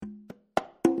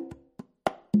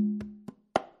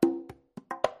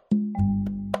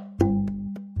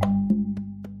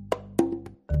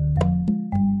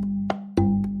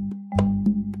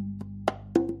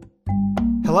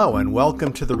Hello and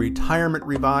welcome to the Retirement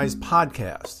Revised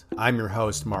podcast. I'm your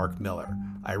host, Mark Miller.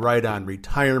 I write on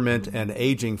retirement and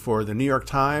aging for the New York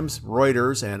Times,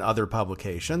 Reuters, and other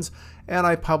publications, and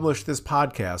I publish this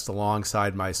podcast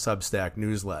alongside my Substack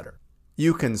newsletter.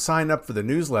 You can sign up for the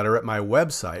newsletter at my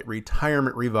website,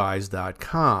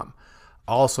 retirementrevised.com.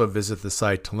 Also visit the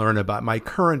site to learn about my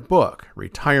current book,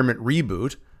 Retirement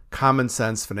Reboot: Common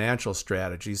Sense Financial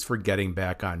Strategies for Getting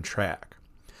Back on Track.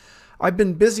 I've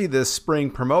been busy this spring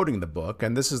promoting the book,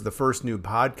 and this is the first new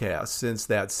podcast since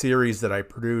that series that I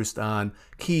produced on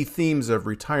key themes of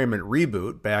retirement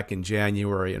reboot back in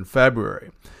January and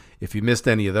February. If you missed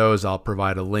any of those, I'll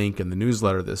provide a link in the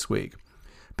newsletter this week.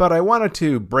 But I wanted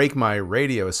to break my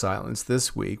radio silence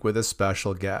this week with a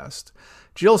special guest.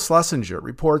 Jill Schlesinger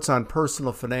reports on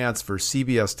personal finance for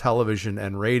CBS television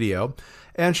and radio,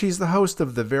 and she's the host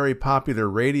of the very popular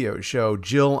radio show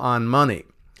Jill on Money.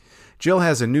 Jill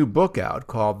has a new book out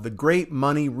called The Great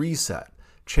Money Reset: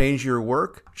 Change Your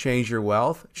Work, Change Your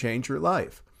Wealth, Change Your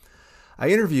Life. I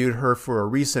interviewed her for a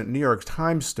recent New York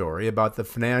Times story about the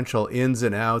financial ins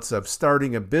and outs of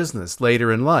starting a business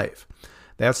later in life.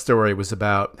 That story was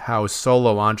about how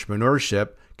solo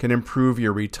entrepreneurship can improve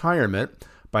your retirement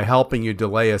by helping you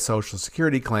delay a Social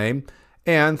Security claim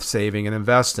and saving and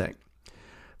investing.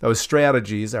 Those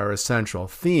strategies are a central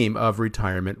theme of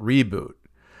Retirement Reboot.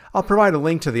 I'll provide a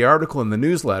link to the article in the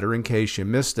newsletter in case you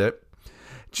missed it.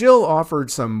 Jill offered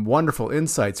some wonderful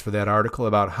insights for that article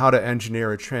about how to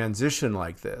engineer a transition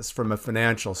like this from a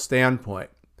financial standpoint.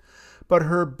 But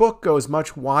her book goes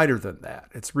much wider than that.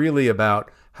 It's really about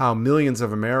how millions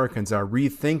of Americans are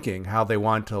rethinking how they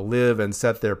want to live and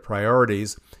set their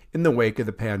priorities in the wake of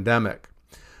the pandemic.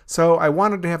 So I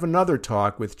wanted to have another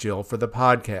talk with Jill for the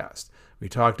podcast. We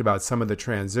talked about some of the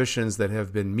transitions that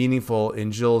have been meaningful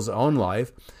in Jill's own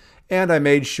life, and I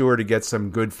made sure to get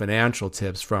some good financial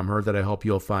tips from her that I hope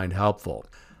you'll find helpful.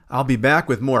 I'll be back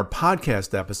with more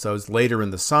podcast episodes later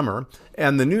in the summer,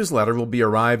 and the newsletter will be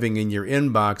arriving in your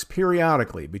inbox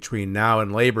periodically between now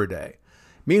and Labor Day.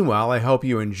 Meanwhile, I hope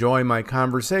you enjoy my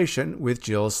conversation with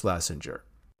Jill Schlesinger.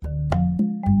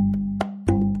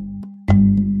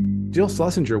 Jill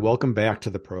Schlesinger, welcome back to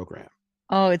the program.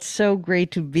 Oh, it's so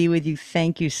great to be with you.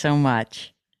 Thank you so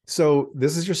much. So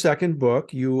this is your second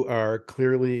book. You are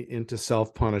clearly into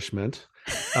self-punishment.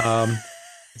 I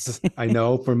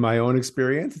know from my own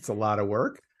experience, it's a lot of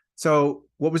work. So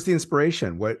what was the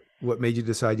inspiration? What made you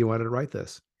decide you wanted to write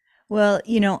this? Well,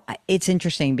 it's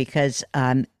interesting because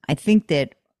I think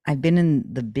that I've been in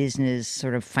the business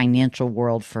sort of financial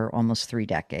world for almost 3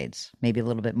 decades, maybe a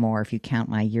little bit more if you count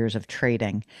my years of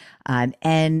trading.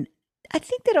 And I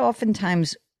think that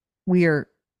oftentimes we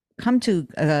come to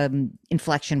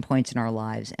inflection points in our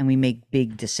lives and we make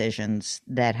big decisions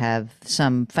that have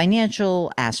some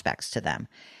financial aspects to them.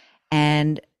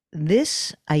 And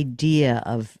this idea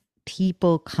of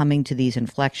people coming to these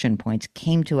inflection points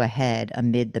came to a head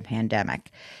amid the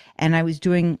pandemic. And I was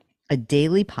doing a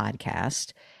daily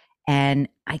podcast and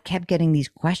I kept getting these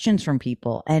questions from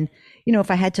people. And, if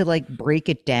I had to break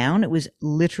it down, it was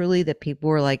literally that people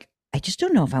were like, I just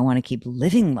don't know if I want to keep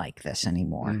living like this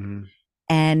anymore. Mm-hmm.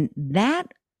 And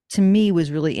that to me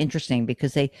was really interesting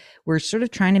because they were sort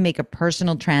of trying to make a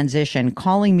personal transition,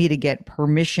 calling me to get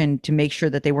permission to make sure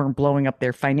that they weren't blowing up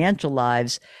their financial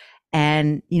lives.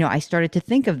 And, I started to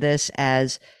think of this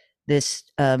as this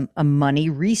a money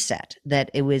reset,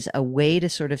 that it was a way to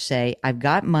sort of say, I've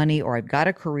got money or I've got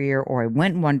a career or I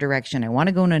went in one direction, I want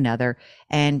to go in another.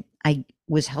 And I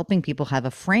was helping people have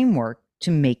a framework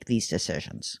to make these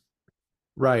decisions.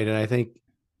 Right. And I think,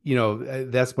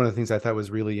 that's one of the things I thought was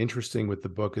really interesting with the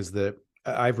book is that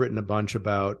I've written a bunch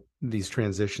about these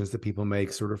transitions that people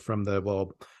make sort of from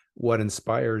what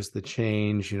inspires the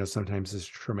change. Sometimes this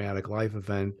traumatic life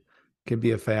event can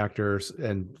be a factor.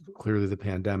 And clearly the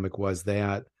pandemic was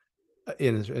that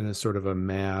in a sort of a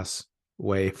mass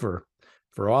way for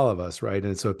all of us. Right.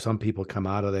 And so some people come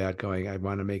out of that going, I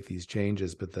want to make these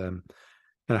changes, but then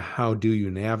how do you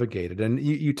navigate it? And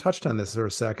you touched on this for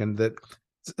a second, that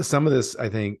some of this, I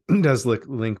think, does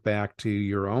link back to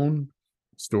your own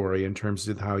story in terms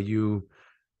of how you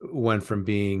went from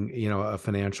being, a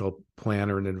financial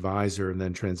planner and advisor and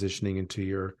then transitioning into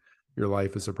your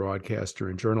life as a broadcaster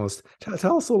and journalist.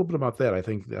 Tell us a little bit about that. I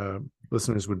think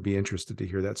listeners would be interested to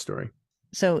hear that story.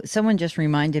 So someone just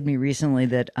reminded me recently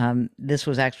that this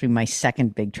was actually my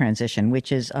second big transition, which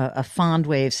is a fond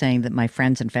way of saying that my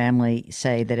friends and family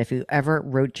say that if you ever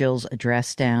wrote Jill's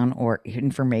address down or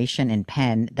information in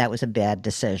pen, that was a bad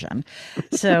decision.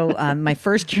 So my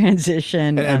first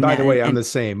transition. And by the way, I'm the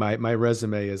same. My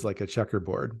resume is like a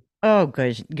checkerboard. Oh,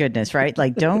 goodness, right?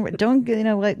 Like, don't,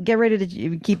 get ready to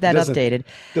keep It that updated.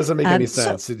 doesn't make any So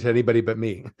sense to anybody but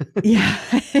me. yeah.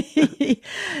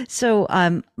 So,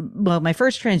 well, my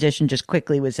first transition just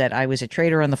quickly was that I was a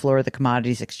trader on the floor of the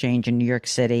commodities exchange in New York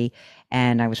City,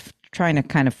 and I was trying to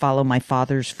kind of follow my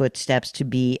father's footsteps to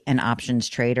be an options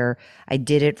trader. I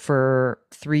did it for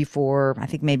 3, 4, I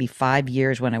think maybe 5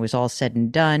 years when I was all said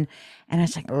and done. And I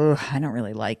was like, oh, I don't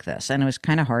really like this. And it was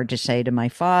kind of hard to say to my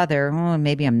father, oh,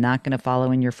 maybe I'm not going to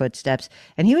follow in your footsteps.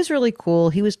 And he was really cool.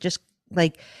 He was just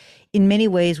like, in many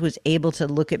ways was able to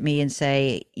look at me and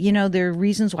say, there are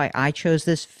reasons why I chose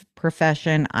this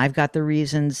profession. I've got the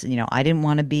reasons, I didn't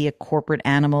want to be a corporate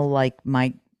animal like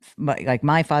my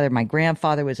father. My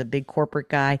grandfather was a big corporate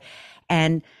guy.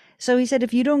 And so he said,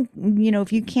 if you don't,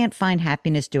 if you can't find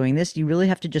happiness doing this, you really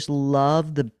have to just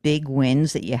love the big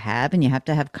wins that you have, and you have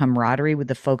to have camaraderie with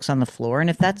the folks on the floor. And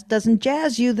if that doesn't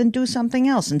jazz you, then do something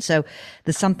else. And so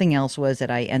the something else was that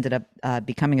I ended up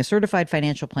becoming a certified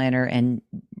financial planner and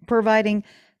providing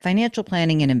financial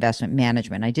planning and investment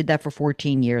management. I did that for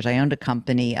 14 years. I owned a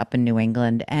company up in New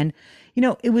England, and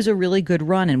it was a really good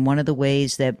run. And one of the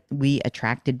ways that we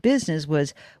attracted business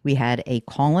was we had a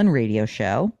call-in radio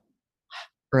show,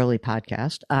 early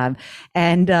podcast.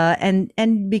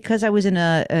 And because I was in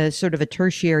a sort of a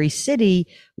tertiary city,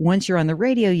 once you're on the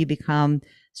radio, you become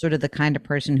sort of the kind of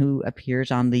person who appears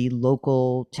on the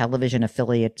local television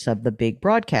affiliates of the big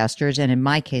broadcasters. And in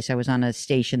my case, I was on a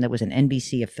station that was an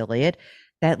NBC affiliate.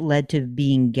 That led to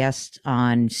being guest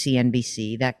on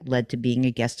CNBC. That led to being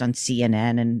a guest on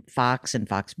CNN and Fox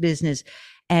Business.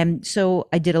 And so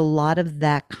I did a lot of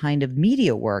that kind of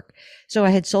media work. So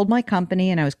I had sold my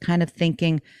company and I was kind of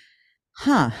thinking,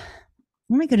 what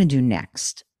am I going to do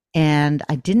next? And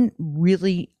I didn't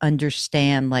really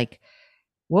understand, like,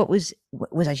 was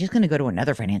I just going to go to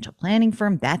another financial planning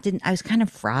firm? I was kind of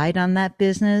fried on that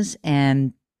business.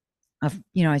 And I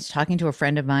was talking to a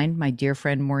friend of mine, my dear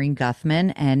friend Maureen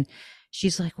Guthman, and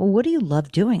she's like, well, what do you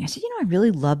love doing? I said, I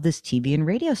really love this TV and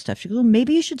radio stuff. She goes, well,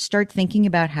 maybe you should start thinking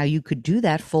about how you could do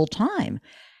that full time. And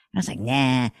I was like,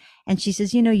 nah. And she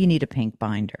says, you need a pink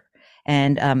binder.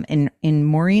 And in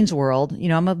Maureen's world,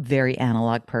 I'm a very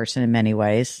analog person in many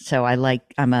ways. So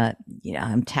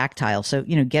I'm tactile. So,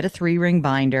 get a 3-ring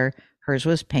binder. Hers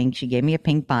was pink. She gave me a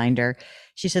pink binder.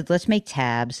 She said, let's make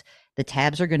tabs. The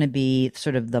tabs are going to be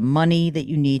sort of the money that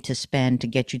you need to spend to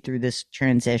get you through this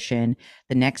transition.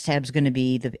 The next tab is going to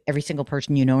be every single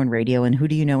person you know in radio, and who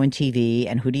do you know in TV,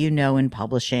 and who do you know in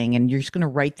publishing. And you're just going to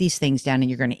write these things down, and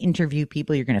you're going to interview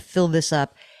people. You're going to fill this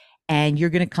up, and you're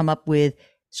going to come up with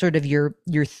sort of your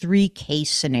 3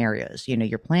 case scenarios,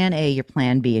 your plan A, your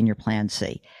plan B, and your plan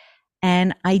C.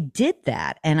 And I did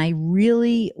that. And I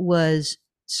really was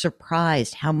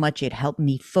surprised how much it helped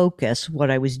me focus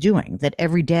what I was doing. That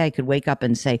every day I could wake up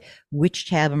and say, which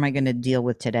tab am I going to deal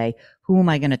with today? Who am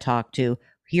I going to talk to?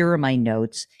 Here are my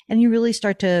notes. And you really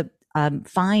start to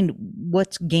find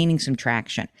what's gaining some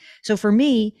traction. So for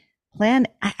me, I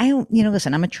don't,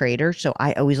 listen, I'm a trader, so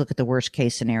I always look at the worst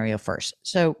case scenario first.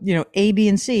 So, A, B,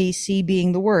 and C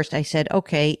being the worst, I said,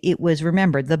 okay, it was,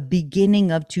 remember, the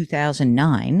beginning of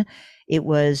 2009. It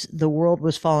was, the world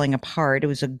was falling apart. It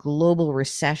was a global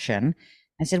recession.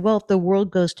 I said, well, if the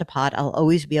world goes to pot, I'll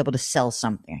always be able to sell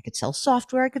something. I could sell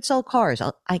software. I could sell cars.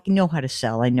 I know how to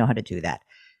sell. I know how to do that.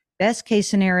 Best case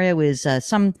scenario is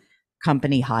some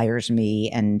company hires me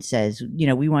and says,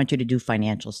 we want you to do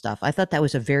financial stuff. I thought that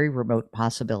was a very remote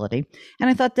possibility. And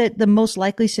I thought that the most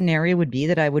likely scenario would be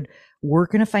that I would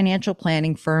work in a financial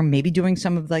planning firm, maybe doing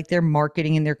some of like their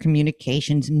marketing and their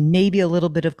communications, maybe a little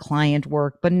bit of client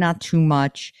work, but not too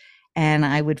much. And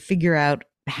I would figure out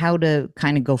how to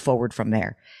kind of go forward from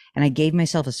there. And I gave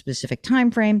myself a specific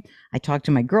time frame. I talked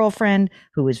to my girlfriend,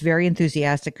 who was very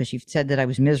enthusiastic because she said that I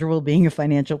was miserable being a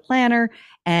financial planner.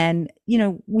 And,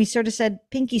 we sort of said,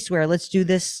 pinky swear, let's do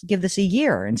this, give this a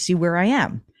year and see where I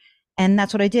am. And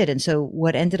that's what I did. And so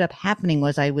what ended up happening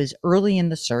was I was early in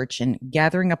the search and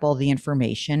gathering up all the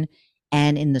information.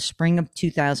 And in the spring of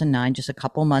 2009, just a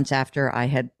couple months after I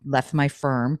had left my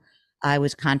firm, I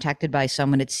was contacted by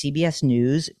someone at CBS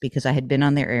News because I had been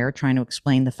on their air trying to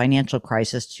explain the financial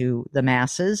crisis to the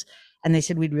masses. And they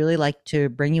said, we'd really like to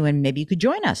bring you in. Maybe you could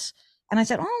join us. And I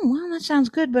said, oh, well, that sounds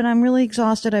good, but I'm really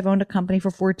exhausted. I've owned a company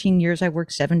for 14 years. I work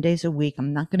 7 days a week.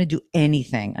 I'm not going to do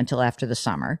anything until after the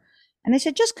summer. And they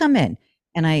said, just come in.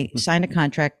 And I signed a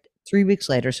contract 3 weeks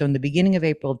later. So in the beginning of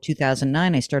April of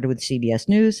 2009, I started with CBS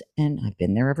News, and I've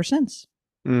been there ever since.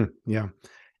 Yeah.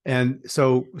 And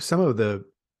so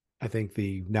I think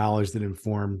the knowledge that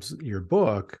informs your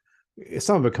book,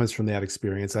 some of it comes from that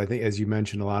experience. I think, as you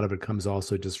mentioned, a lot of it comes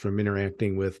also just from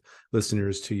interacting with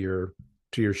listeners to your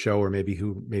to your show, or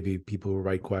maybe people who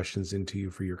write questions into you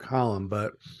for your column.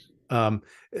 But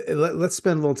let's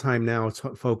spend a little time now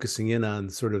focusing in on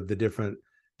sort of the different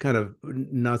kind of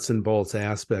nuts and bolts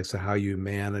aspects of how you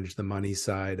manage the money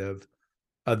side of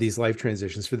these life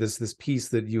transitions. For this piece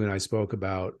that you and I spoke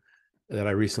about that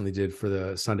I recently did for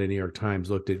the Sunday New York Times,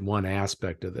 looked at one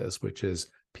aspect of this, which is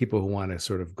people who want to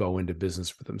sort of go into business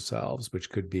for themselves, which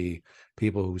could be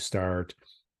people who start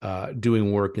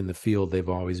doing work in the field they've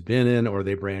always been in, or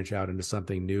they branch out into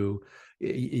something new.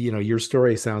 Your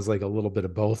story sounds like a little bit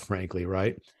of both, frankly,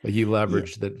 right? Like you Yeah.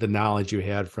 leveraged the knowledge you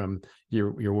had from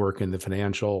your work in the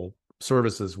financial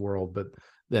services world, but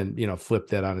then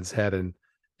flipped that on its head and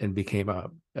became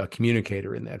a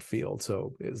communicator in that field.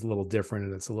 So it's a little different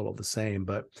and it's a little the same.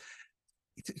 But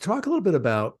talk a little bit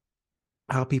about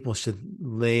how people should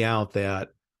lay out that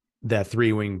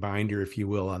three-wing binder, if you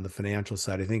will, on the financial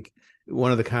side. I think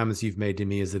one of the comments you've made to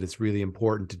me is that it's really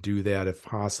important to do that if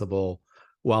possible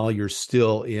while you're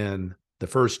still in the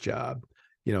first job.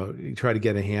 You try to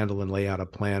get a handle and lay out a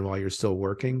plan while you're still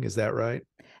working. Is that right?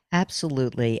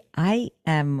 Absolutely. I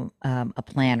am a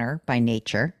planner by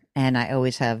nature, and I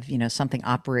always have, something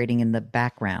operating in the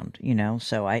background,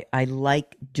 So I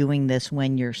like doing this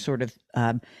when you're sort of,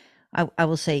 I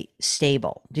will say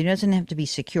stable. It doesn't have to be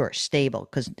secure, stable,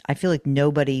 because I feel like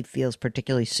nobody feels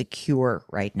particularly secure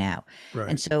right now. And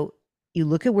Right. so you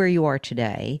look at where you are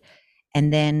today,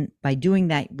 and then by doing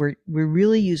that, we're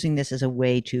really using this as a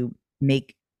way to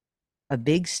make a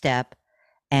big step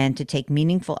and to take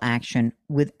meaningful action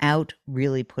without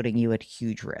really putting you at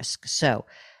huge risk. So,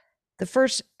 the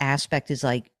first aspect is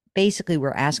like basically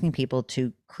we're asking people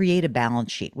to create a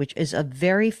balance sheet, which is a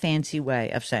very fancy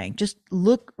way of saying just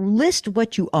list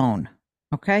what you own.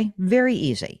 Okay. Very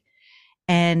easy.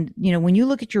 And, when you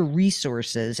look at your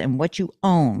resources and what you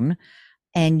own,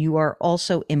 and you are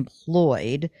also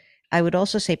employed, I would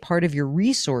also say part of your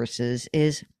resources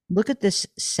is look at this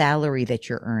salary that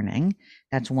you're earning.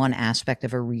 That's one aspect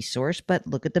of a resource, but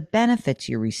look at the benefits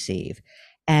you receive.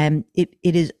 And it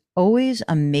is always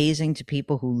amazing to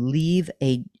people who leave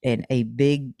a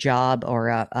big job or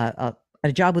a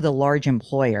job with a large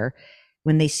employer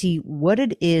when they see what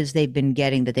it is they've been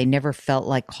getting that they never felt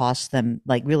like cost them,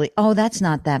 like really, oh, that's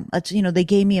not that. That's, they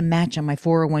gave me a match on my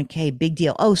 401k, big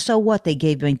deal. Oh, so what? They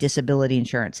gave me disability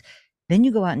insurance. Then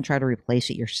you go out and try to replace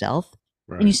it yourself,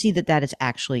 and you Right. see that that is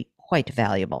actually quite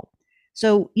valuable.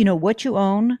 So, what you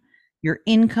own, your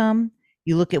income,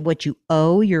 you look at what you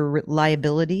owe, your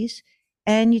liabilities,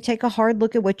 and you take a hard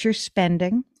look at what you're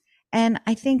spending. And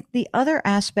I think the other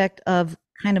aspect of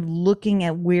kind of looking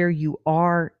at where you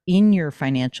are in your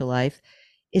financial life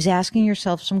is asking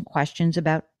yourself some questions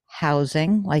about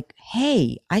housing. Like,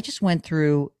 hey, I just went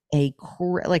through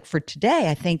like for today,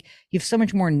 I think you have so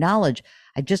much more knowledge.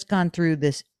 I've just gone through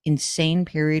this insane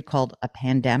period called a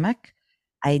pandemic.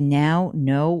 I now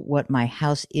know what my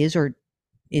house is or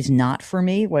is not for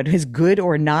me, what is good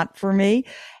or not for me.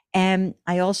 And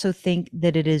I also think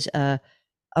that it is a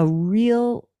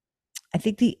real, I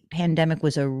think the pandemic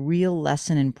was a real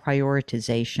lesson in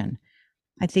prioritization.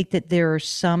 I think that there are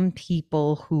some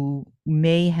people who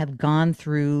may have gone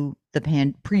through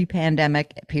the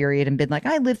pre-pandemic period and been like,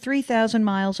 I live 3,000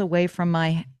 miles away from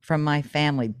my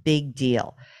family, big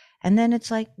deal. And then it's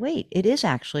like, wait, it is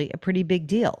actually a pretty big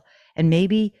deal. And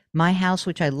maybe my house,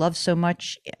 which I love so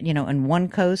much, in one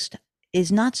coast,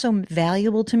 is not so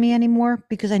valuable to me anymore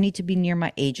because I need to be near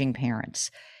my aging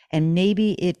parents. And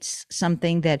maybe it's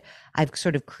something that I've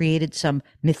sort of created some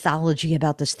mythology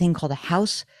about this thing called a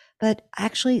house, but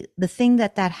actually, the thing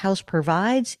that that house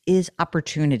provides is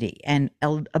opportunity and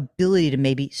ability to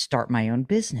maybe start my own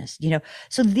business.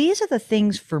 So these are the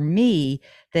things for me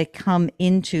that come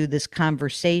into this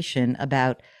conversation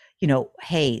about,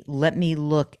 hey, let me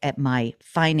look at my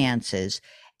finances.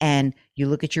 And you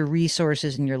look at your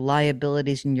resources and your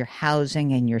liabilities and your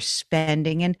housing and your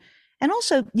spending. And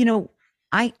also,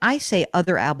 I say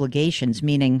other obligations,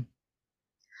 meaning,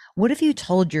 what if you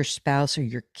told your spouse or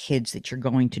your kids that you're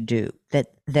going to do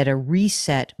that a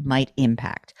reset might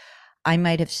impact? I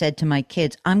might have said to my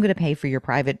kids, I'm going to pay for your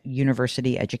private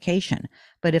university education.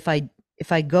 But if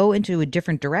I go into a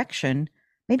different direction,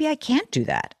 maybe I can't do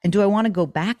that. And do I want to go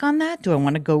back on that? Do I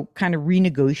want to go kind of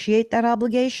renegotiate that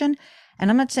obligation?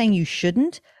 And I'm not saying you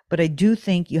shouldn't, but I do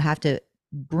think you have to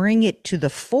bring it to the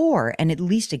fore and at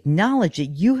least acknowledge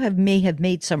that may have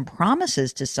made some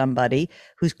promises to somebody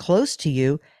who's close to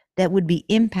you that would be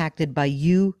impacted by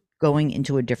you going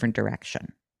into a different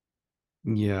direction.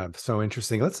 Yeah, so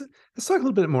interesting. Let's talk a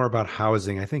little bit more about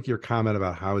housing. I think your comment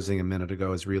about housing a minute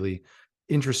ago is really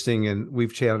interesting, and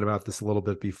we've chatted about this a little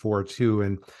bit before too.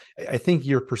 And I think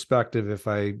your perspective, if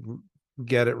I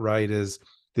get it right is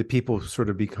that people sort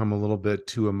of become a little bit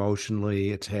too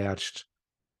emotionally attached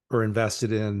or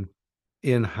invested in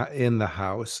the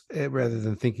house, rather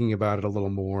than thinking about it a little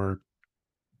more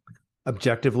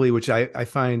objectively, which I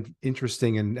find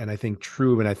interesting, and I think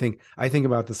true. And I think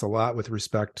about this a lot with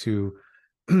respect to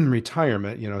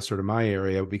retirement, sort of my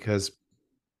area, because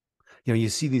you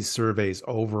see these surveys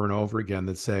over and over again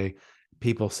that say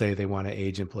people say they want to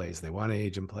age in place. They want to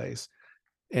age in place.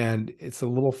 And it's a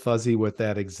little fuzzy what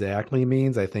that exactly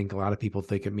means. I think a lot of people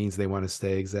think it means they want to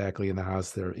stay exactly in the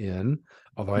house they're in.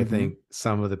 Although I Hmm. think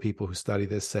some of the people who study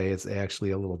this say it's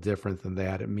actually a little different than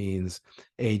that. It means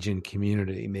age in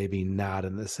community, maybe not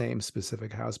in the same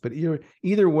specific house. But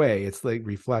either way, it's like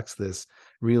reflects this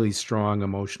really strong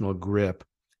emotional grip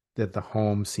that the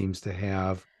home seems to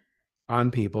have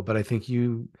on people. But I think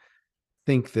you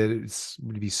think that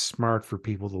would be smart for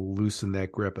people to loosen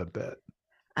that grip a bit.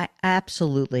 I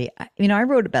absolutely. I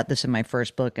wrote about this in my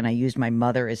first book, and I used my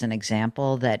mother as an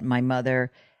example. That my mother,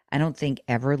 I don't think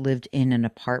ever lived in an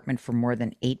apartment for more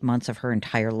than 8 months of her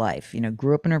entire life.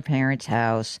 Grew up in her parents'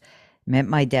 house, met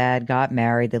my dad, got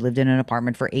married. They lived in an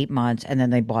apartment for 8 months, and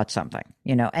then they bought something.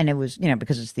 And it was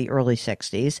because it's the early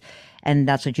 '60s, and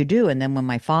that's what you do. And then when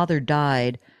my father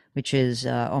died, which is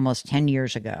almost 10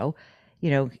 years ago, you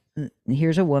know,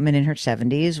 here's a woman in her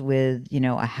 70s with,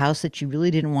 a house that she really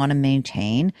didn't want to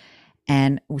maintain.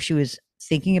 And she was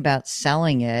thinking about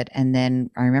selling it. And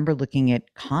then I remember looking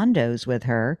at condos with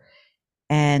her.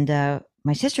 And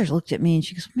my sisters looked at me and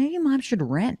she goes, maybe mom should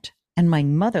rent. And my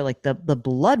mother, like the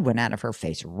blood went out of her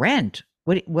face. Rent?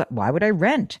 What, why would I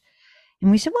rent? And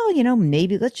we said, well,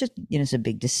 maybe let's just, it's a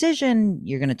big decision.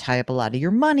 You're going to tie up a lot of your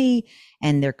money.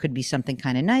 And there could be something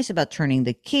kind of nice about turning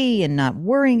the key and not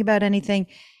worrying about anything.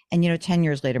 And, 10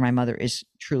 years later, my mother is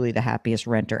truly the happiest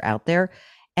renter out there.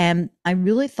 And I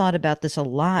really thought about this a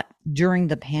lot during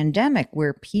the pandemic,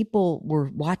 where people were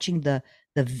watching the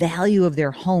value of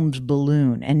their homes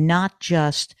balloon, and not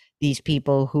just these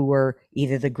people who were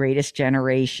either the greatest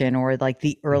generation or like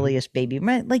the Mhm. earliest baby,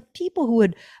 like people who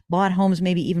had bought homes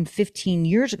maybe even 15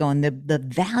 years ago, and the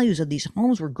values of these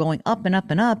homes were going up and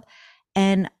up and up.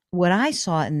 And what I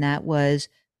saw in that was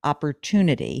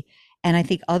opportunity. And I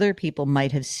think other people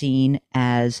might have seen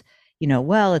as,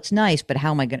 well, it's nice, but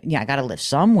how am I going to, I got to live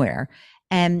somewhere.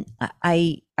 And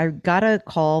I got a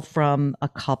call from a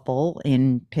couple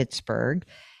in Pittsburgh,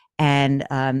 and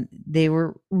they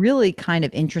were really kind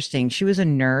of interesting. She was a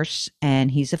nurse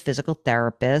and he's a physical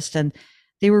therapist, and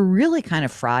they were really kind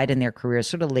of fried in their careers,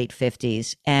 sort of late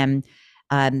 50s. And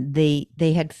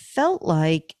they had felt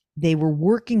like they were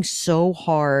working so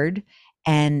hard,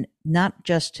 and not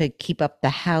just to keep up the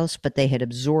house, but they had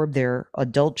absorbed their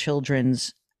adult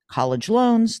children's college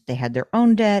loans. They had their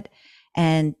own debt,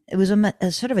 and it was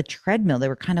a sort of a treadmill. They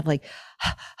were kind of like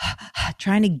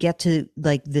trying to get to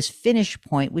like this finish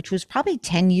point, which was probably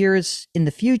 10 years in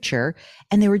the future.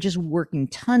 And they were just working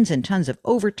tons and tons of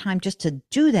overtime just to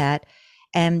do that.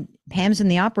 And Pam's in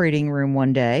the operating room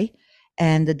one day,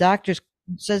 and the doctor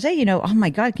says, hey, oh my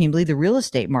God, can you believe the real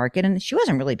estate market? And she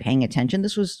wasn't really paying attention.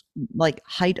 This was like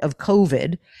height of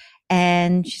COVID.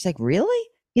 And she's like, really?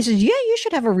 He says, yeah, you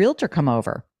should have a realtor come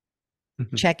over,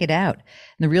 check it out. And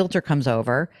the realtor comes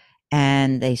over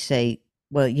and they say,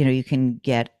 well, you can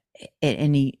get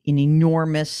an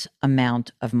enormous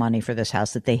amount of money for this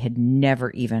house that they had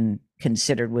never even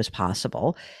considered was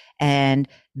possible. And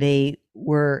they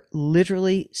were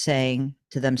literally saying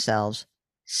to themselves,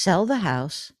 sell the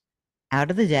house, out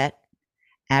of the debt,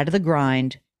 out of the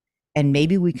grind, and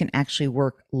maybe we can actually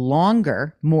work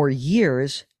longer, more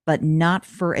years, but not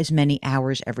for as many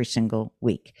hours every single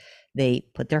week. They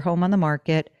put their home on the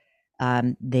market.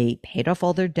 They paid off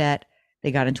all their debt.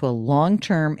 They got into a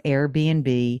long-term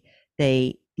Airbnb.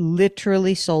 They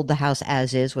literally sold the house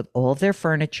as is with all of their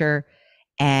furniture.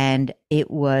 And it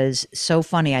was so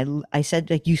funny. I said,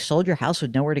 like, you sold your house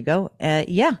with nowhere to go?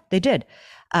 Yeah, they did.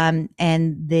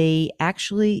 And they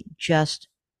actually just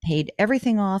paid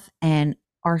everything off and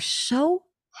are so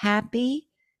happy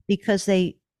because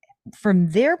from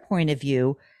their point of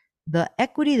view, the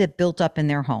equity that built up in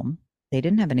their home, they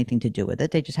didn't have anything to do with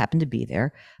it. They just happened to be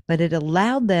there, but it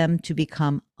allowed them to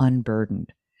become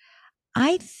unburdened.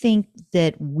 I think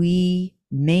that we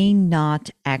may not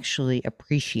actually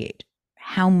appreciate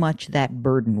how much that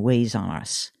burden weighs on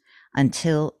us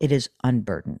until it is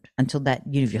unburdened, until that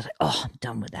you're like, oh, I'm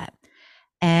done with that.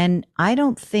 And I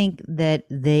don't think that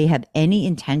they have any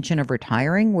intention of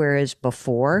retiring, whereas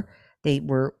before they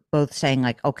were both saying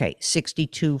like, okay,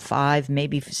 62, 5,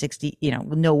 maybe 60,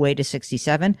 no way to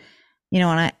 67.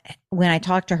 And when I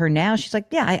talk to her now, she's like,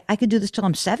 yeah, I could do this till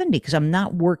I'm 70 because I'm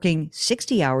not working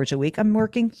 60 hours a week. I'm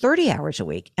working 30 hours a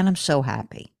week. And I'm so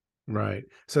happy. Right.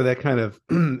 So that kind of,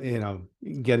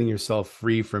 getting yourself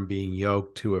free from being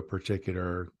yoked to a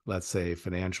particular, let's say,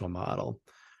 financial model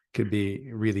could be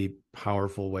a really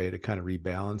powerful way to kind of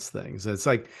rebalance things. It's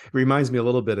like, it reminds me a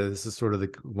little bit of, this is sort of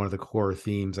one of the core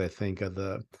themes, I think, of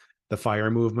the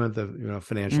FIRE movement, the,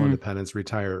 financial Mm. independence,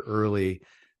 retire early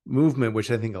movement,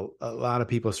 which I think a lot of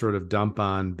people sort of dump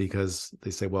on because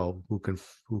they say, well, who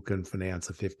can finance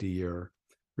a 50-year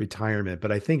retirement?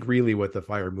 But I think really what the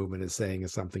FIRE movement is saying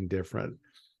is something different.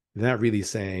 They're not really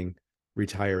saying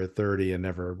retire at 30 and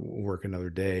never work another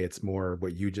day. It's more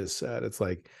what you just said. It's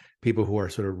like people who are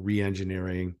sort of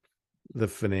re-engineering the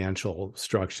financial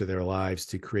structure of their lives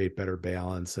to create better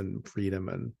balance and freedom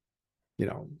and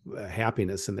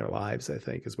happiness in their lives. I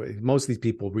think is what most of these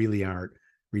people really aren't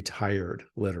retired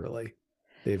literally.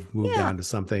 They've moved Yeah. on to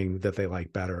something that they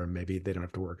like better, and maybe they don't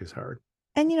have to work as hard.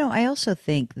 And I also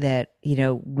think that,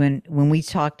 when we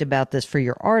talked about this for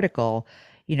your article,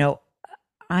 you know,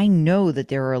 I know that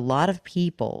there are a lot of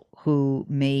people who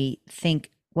may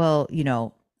think, well,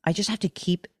 I just have to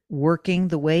keep working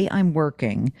the way I'm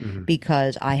working Mm-hmm.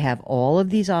 because I have all of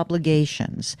these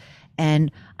obligations.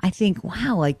 And I think,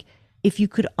 wow, like if you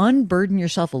could unburden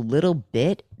yourself a little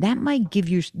bit, that might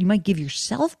you might give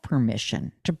yourself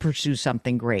permission to pursue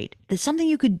something great. That's something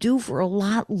you could do for a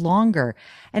lot longer.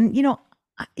 And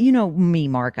me,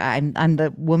 Mark. I'm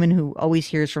the woman who always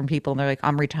hears from people, and they're like,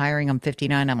 "I'm retiring. I'm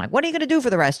 59." I'm like, "What are you going to do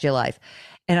for the rest of your life?"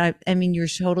 And I mean, you're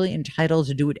totally entitled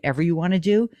to do whatever you want to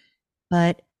do,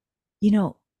 but you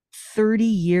know, 30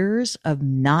 years of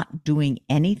not doing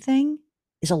anything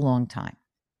is a long time,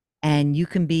 and you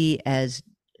can be as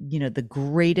the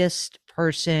greatest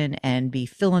person and be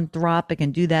philanthropic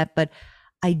and do that, but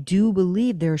I do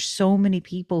believe there are so many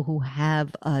people who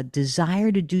have a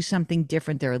desire to do something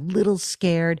different. They're a little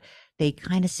scared. They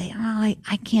kind of say, "Oh,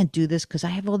 I can't do this because I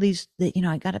have all these,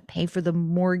 I got to pay for the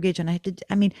mortgage and I have to."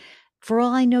 I mean, for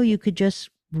all I know, you could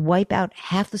just wipe out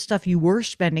half the stuff you were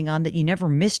spending on that you never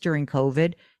missed during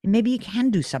COVID, and maybe you can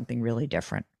do something really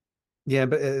different. Yeah,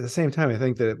 but at the same time, I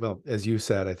think that, well, as you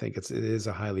said, I think it is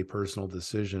a highly personal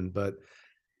decision. But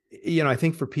I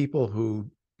think for people who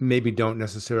maybe don't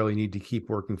necessarily need to keep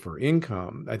working for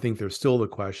income, I think there's still the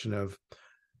question of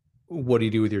what do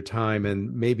you do with your time,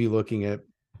 and maybe looking at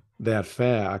that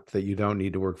fact that you don't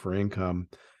need to work for income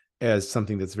as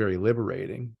something that's very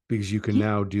liberating, because you can Yeah.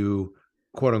 now do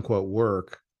quote unquote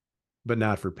work, but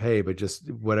not for pay, but just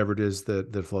whatever it is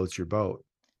that floats your boat.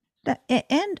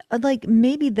 And like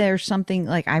maybe there's something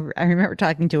like I remember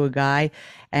talking to a guy,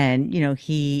 and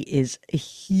he is a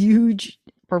huge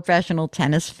professional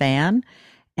tennis fan,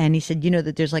 and he said,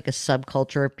 that there's like a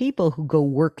subculture of people who go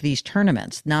work these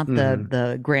tournaments, not the Mm-hmm.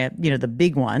 the grand, the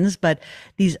big ones, but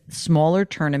these smaller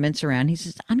tournaments around. He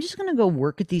says, I'm just gonna go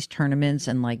work at these tournaments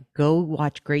and like go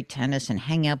watch great tennis and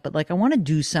hang out, but like I want to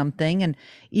do something, and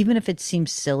even if it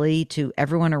seems silly to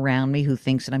everyone around me who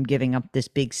thinks that I'm giving up this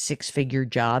big 6-figure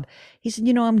job, he said,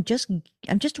 I'm just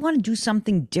want to do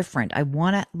something different. I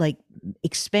want to like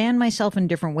expand myself in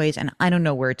different ways, and I don't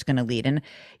know where it's going to lead. And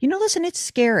listen, it's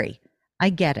scary. I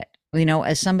get it.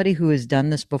 As somebody who has done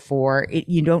this before,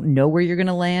 you don't know where you're going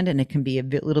to land, and it can be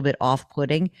little bit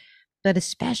off-putting. But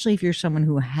especially if you're someone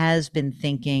who has been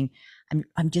thinking,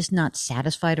 I'm just not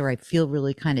satisfied, or I feel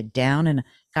really kind of down, and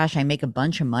gosh, I make a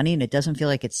bunch of money, and it doesn't feel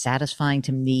like it's satisfying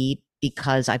to me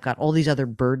because I've got all these other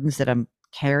burdens that I'm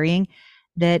carrying.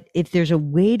 That if there's a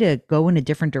way to go in a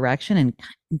different direction and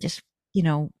just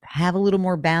have a little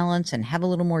more balance and have a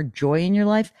little more joy in your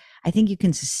life, I think you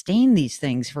can sustain these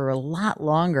things for a lot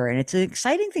longer. And it's an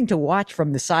exciting thing to watch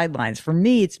from the sidelines. For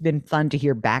me, it's been fun to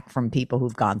hear back from people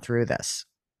who've gone through this.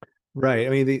 Right. I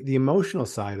mean, the emotional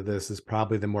side of this is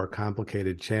probably the more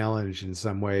complicated challenge in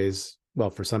some ways.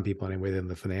 Well, for some people anyway, than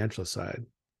the financial side.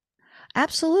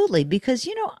 Absolutely. Because,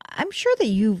 I'm sure that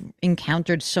you've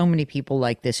encountered so many people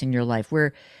like this in your life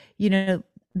where, you know,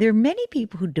 there are many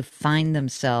people who define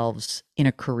themselves in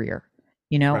a career.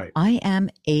 Right. I am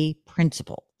a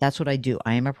principal. That's what I do.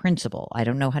 I am a principal. I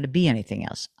don't know how to be anything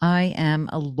else. I am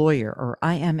a lawyer or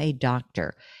I am a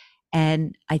doctor.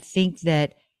 And I think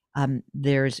that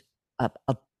there's a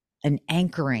an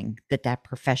anchoring that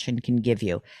profession can give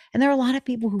you. And there are a lot of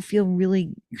people who feel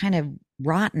really kind of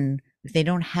rotten if they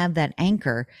don't have that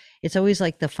anchor. It's always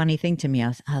like the funny thing to me.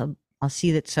 I'll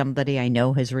see that somebody I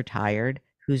know has retired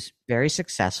who's very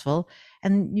successful,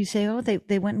 and you say, "Oh,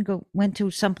 they went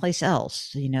to someplace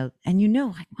else," and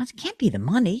like, well, it can't be the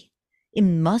money. It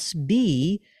must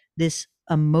be this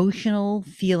emotional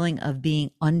feeling of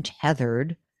being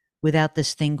untethered without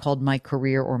this thing called my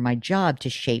career or my job to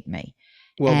shape me.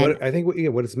 Well, And what I think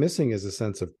what it's missing is a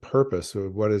sense of purpose, or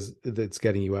what is that's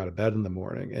getting you out of bed in the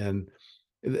morning, and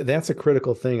that's a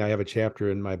critical thing. I have a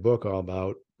chapter in my book all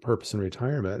about purpose and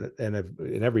retirement, and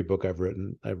in every book I've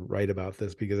written, I write about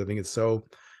this because I think it's so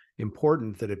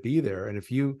important that it be there. And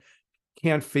if you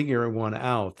can't figure one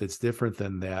out that's different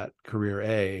than that career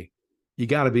A, you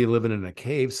got to be living in a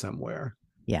cave somewhere.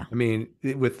 yeah, I mean,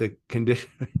 with the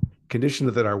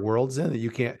condition that our world's in, that you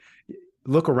can't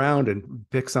look around and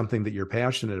pick something that you're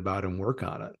passionate about and work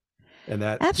on it. And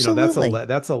that, absolutely.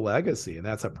 that's a legacy and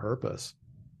that's a purpose.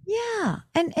 Yeah.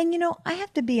 And I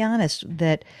have to be honest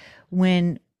that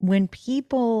when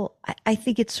people I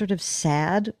think it's sort of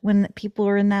sad when people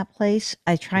are in that place.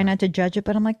 I try Yeah. not to judge it,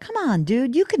 but I'm like, come on,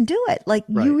 dude, you can do it. Like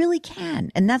you Right. really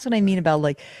can. And that's what I mean Right. about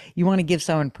like you want to give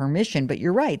someone permission, but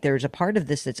you're right. There's a part of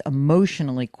this that's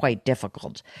emotionally quite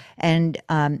difficult. And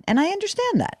I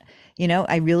understand that.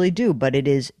 I really do, but it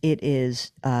is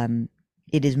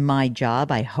my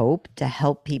job, I hope, to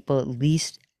help people at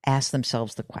least ask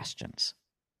themselves the questions.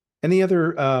 Any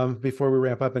other, before we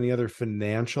wrap up, any other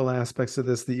financial aspects of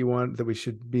this that you want that we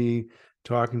should be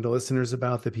talking to listeners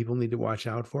about that people need to watch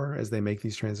out for as they make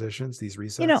these transitions, these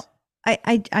You know,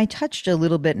 resets? I touched a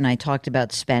little bit and I talked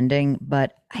about spending,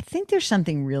 but I think there's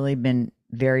something really been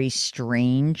very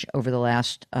strange over the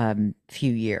last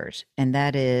few years. And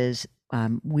that is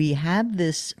we have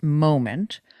this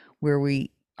moment where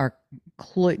we are,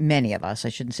 many of us, I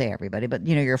shouldn't say everybody, but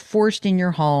you're forced in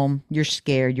your home, you're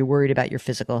scared, you're worried about your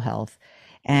physical health.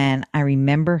 And I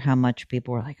remember how much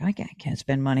people were like, I can't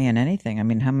spend money on anything. I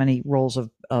mean, how many rolls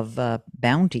of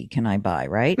Bounty can I buy,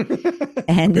 right?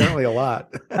 And Apparently a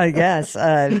lot. I guess,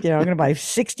 I'm going to buy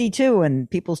 62 and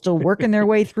people still working their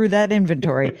way through that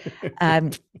inventory.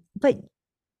 Um, but,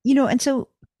 and so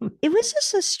it was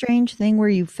just a strange thing where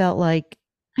you felt like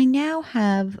I now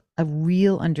have a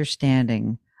real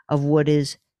understanding of what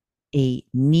is a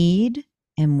need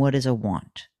and what is a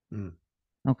want. Mm.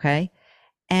 Okay.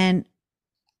 And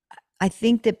I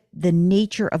think that the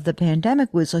nature of the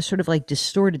pandemic was sort of like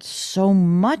distorted so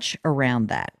much around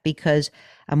that because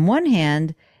on one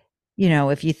hand,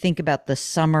 if you think about the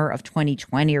summer of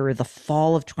 2020 or the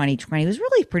fall of 2020, it was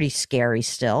really pretty scary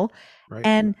still. Right.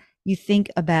 And you think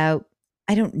about,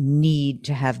 I don't need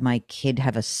to have my kid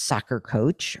have a soccer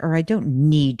coach, or I don't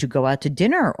need to go out to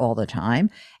dinner all the time.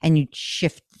 And you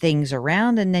shift things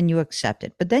around and then you accept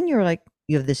it. But then you're like,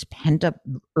 you have this pent up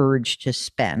urge to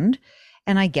spend.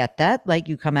 And I get that. Like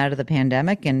you come out of the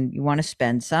pandemic and you want to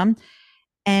spend some.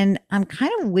 And I'm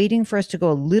kind of waiting for us to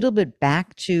go a little bit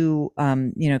back to,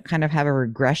 kind of have a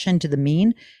regression to the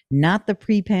mean, not the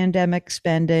pre pandemic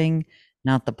spending,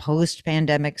 not the post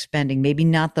pandemic spending, maybe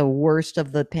not the worst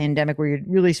of the pandemic where you're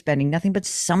really spending nothing, but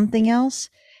something else.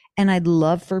 And I'd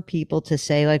love for people to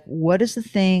say, like, what is the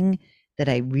thing that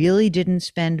I really didn't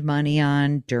spend money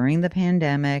on during the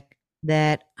pandemic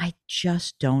that I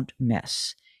just don't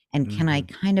miss? And can I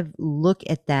Mm-hmm. kind of look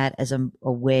at that as a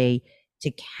way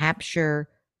to capture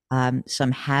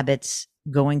some habits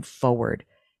going forward?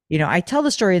 I tell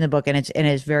the story in the book, and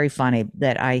it's very funny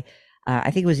that I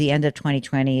think it was the end of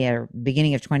 2020 or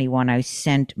beginning of 21. I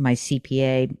sent my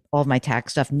CPA all of my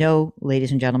tax stuff. No,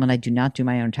 ladies and gentlemen, I do not do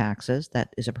my own taxes.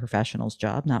 That is a professional's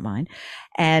job, not mine.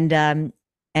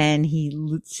 And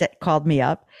he called me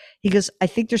up. He goes, I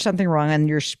think there's something wrong on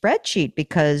your spreadsheet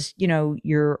because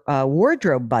your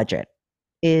wardrobe budget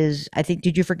is. I think,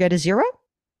 did you forget a zero?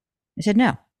 I said,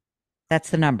 no,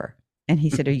 that's the number. And he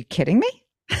said, are you kidding me?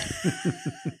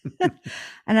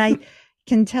 And I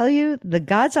can tell you the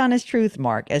God's honest truth,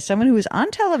 Mark, as someone who is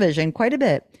on television quite a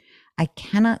bit, I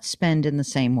cannot spend in the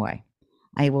same way.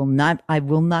 I will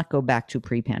not go back to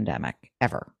pre-pandemic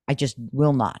ever. I just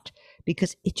will not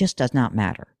because it just does not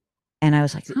matter. And I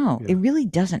was like, oh, Yeah. it really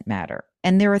doesn't matter.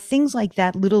 And there are things like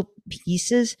that, little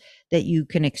pieces that you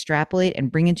can extrapolate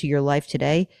and bring into your life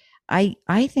today.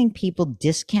 I think people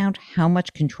discount how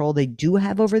much control they do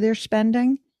have over their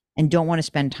spending and don't want to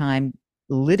spend time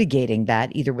litigating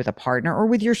that either with a partner or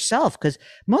with yourself. Because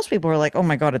most people are like, oh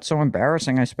my God, it's so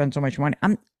embarrassing. I spend so much money.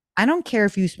 I don't care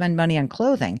if you spend money on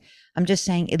clothing. I'm just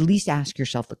saying, at least ask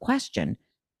yourself the question,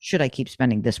 should I keep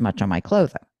spending this much on my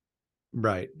clothing?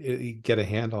 Right. You get a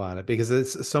handle on it because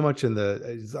it's so much I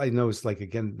know it's like,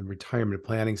 again, the retirement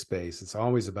planning space. It's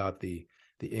always about the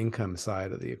income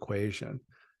side of the equation.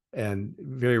 And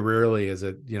very rarely is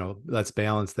it, let's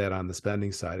balance that on the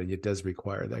spending side. And it does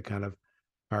require that kind of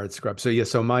hard scrub. So yeah,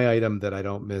 so my item that I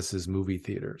don't miss is movie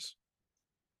theaters.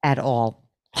 At all.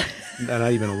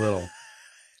 Not even a little.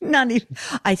 Not even.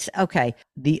 Okay.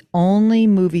 The only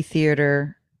movie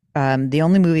theater The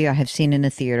only movie I have seen in a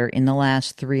theater in the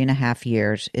last 3.5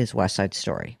 years is West Side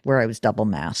Story, where I was double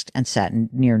masked and sat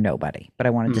near nobody, but I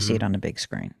wanted to see it on a big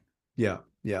screen. Yeah,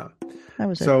 yeah. That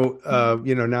was it. So,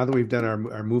 now that we've done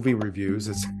our movie reviews,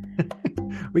 it's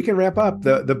we can wrap up.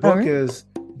 The All book right. is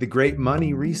The Great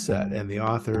Money Reset, and the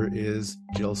author is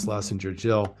Jill Schlesinger.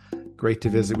 Jill, great to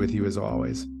visit with you as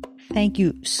always. Thank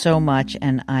you so much,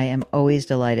 and I am always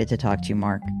delighted to talk to you,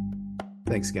 Mark.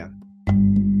 Thanks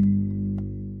again.